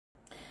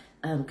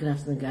Good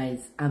afternoon,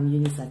 guys. I'm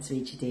Eunice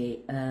today,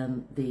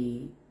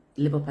 the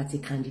Labour Party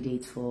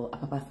candidate for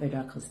Apapa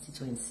Federal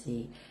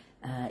Constituency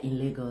in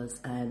Lagos,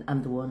 and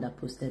I'm the one that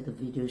posted the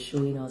video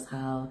showing us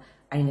how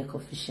INEC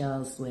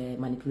officials were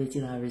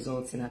manipulating our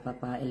results in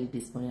Apapa early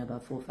this morning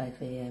about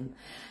 4-5 a.m.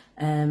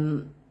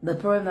 The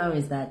problem now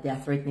is that they are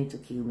threatening to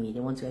kill me. They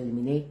want to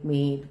eliminate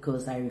me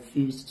because I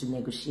refused to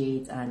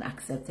negotiate and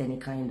accept any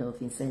kind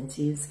of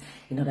incentives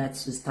in order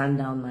to stand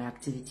down my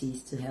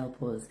activities to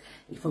help us.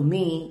 For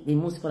me, the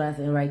most important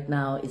thing right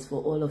now is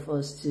for all of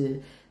us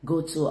to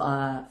go to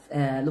our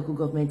local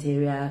government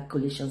area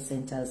coalition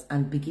centers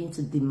and begin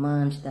to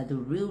demand that the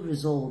real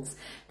results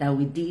that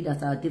we did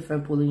at our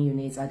different polling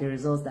units are the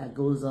results that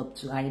goes up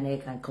to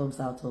INEC and comes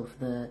out of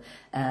the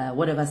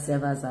whatever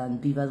servers and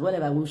beavers,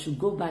 whatever. We should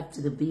go back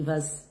to the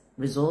beavers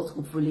results.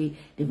 Hopefully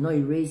they've not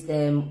erased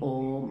them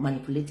or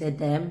manipulated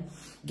them.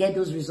 Get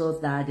those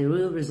results that are the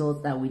real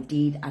results that we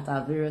did at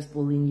our various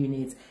polling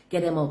units.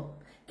 Get them up.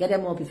 Get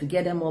them up. If you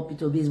get them up,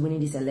 Peter Obi is winning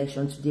this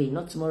election today,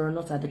 not tomorrow,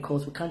 not at the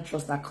court. We can't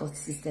trust our court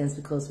systems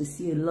because we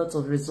see a lot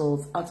of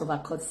results out of our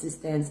court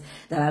systems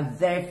that are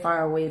very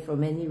far away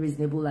from any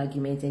reasonable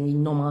argument any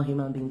normal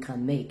human being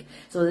can make.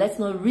 So let's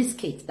not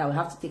risk it that we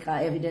have to take our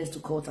evidence to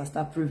court and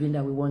start proving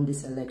that we won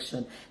this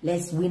election.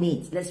 Let's win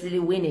it. Let's really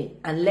win it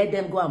and let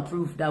them go and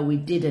prove that we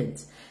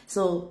didn't.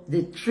 So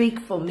the trick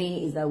for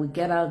me is that we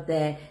get out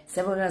there,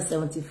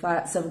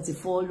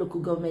 74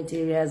 local government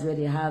areas where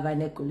they have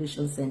INEC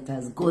coalition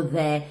centers. Go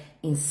there,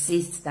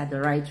 insist that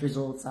the right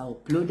results are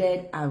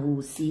uploaded, and we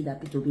will see that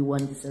Peter Obi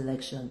won this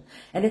election.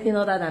 Anything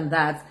other than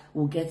that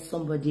will get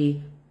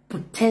somebody,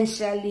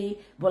 potentially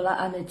Bola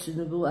Ahmed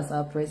Tinubu, as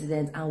our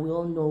president, and we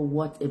all know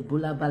what a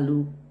Bula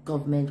Balu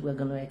government we're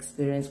going to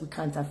experience. We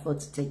can't afford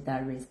to take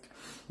that risk.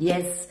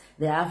 Yes,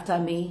 they're after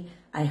me.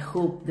 I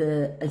hope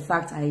in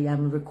fact, I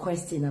am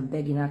requesting and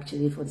begging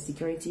actually for the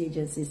security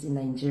agencies in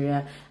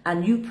Nigeria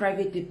and you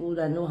private people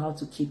that know how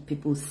to keep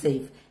people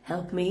safe.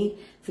 Help me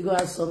figure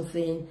out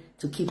something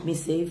to keep me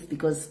safe,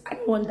 because I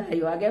don't want to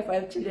die. I get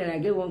 5 children, I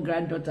get 1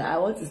 granddaughter. I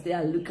want to stay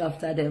and look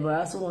after them, but I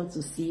also want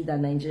to see that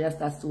Nigeria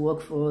starts to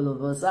work for all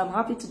of us. So I'm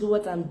happy to do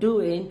what I'm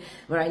doing,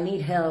 but I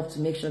need help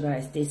to make sure that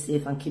I stay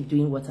safe and keep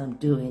doing what I'm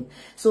doing.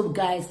 So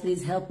guys,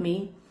 please help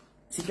me.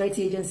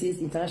 Security agencies,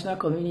 international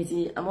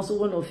community. I'm also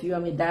one of you.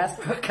 I'm a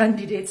diaspora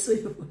candidate, so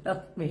you will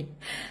help me.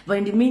 But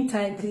in the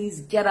meantime, please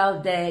get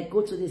out there,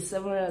 go to the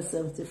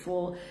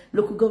 774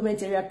 local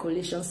government area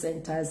coalition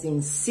centers,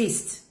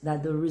 insist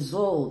that the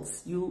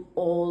results you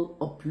all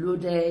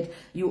uploaded,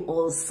 you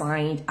all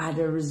signed, are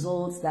the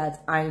results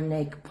that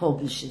INEC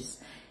publishes.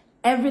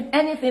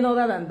 Anything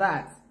other than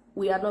that,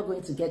 we are not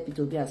going to get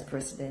Peter Obi as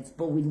president,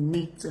 but we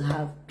need to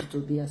have Peter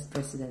Obi as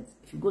president.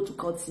 If you go to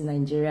courts in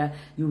Nigeria,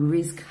 you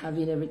risk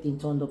having everything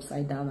turned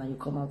upside down and you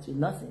come out with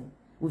nothing.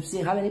 We've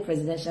seen how many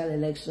presidential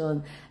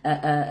election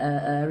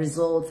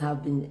results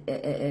have been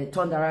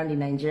turned around in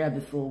Nigeria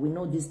before. We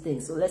know these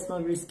things, so let's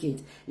not risk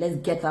it. Let's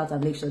get out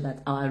and make sure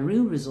that our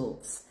real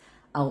results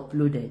are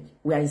uploaded.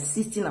 We are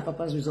insisting that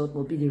Papa's result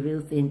will be the real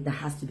thing that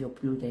has to be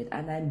uploaded,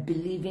 and I'm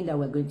believing that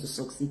we're going to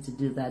succeed to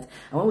do that.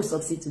 And when we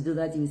succeed to do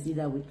that, you will see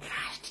that we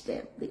trashed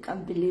them. They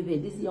can't believe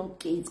it. These young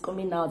kids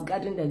coming out,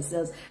 gathering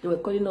themselves, they were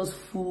calling us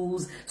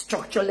fools,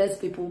 structureless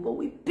people, but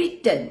we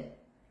beat them.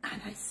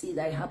 And I see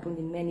that it happened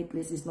in many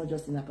places, not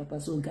just in Apapa.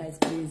 So guys,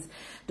 please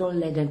don't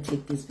let them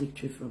take this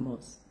victory from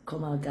us.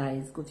 Come out,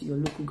 guys. Go to your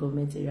local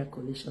government area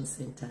coalition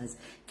centers.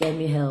 Get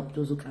me help,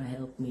 those who can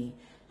help me.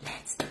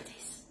 Let's do this.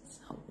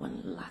 So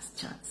one last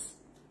chance.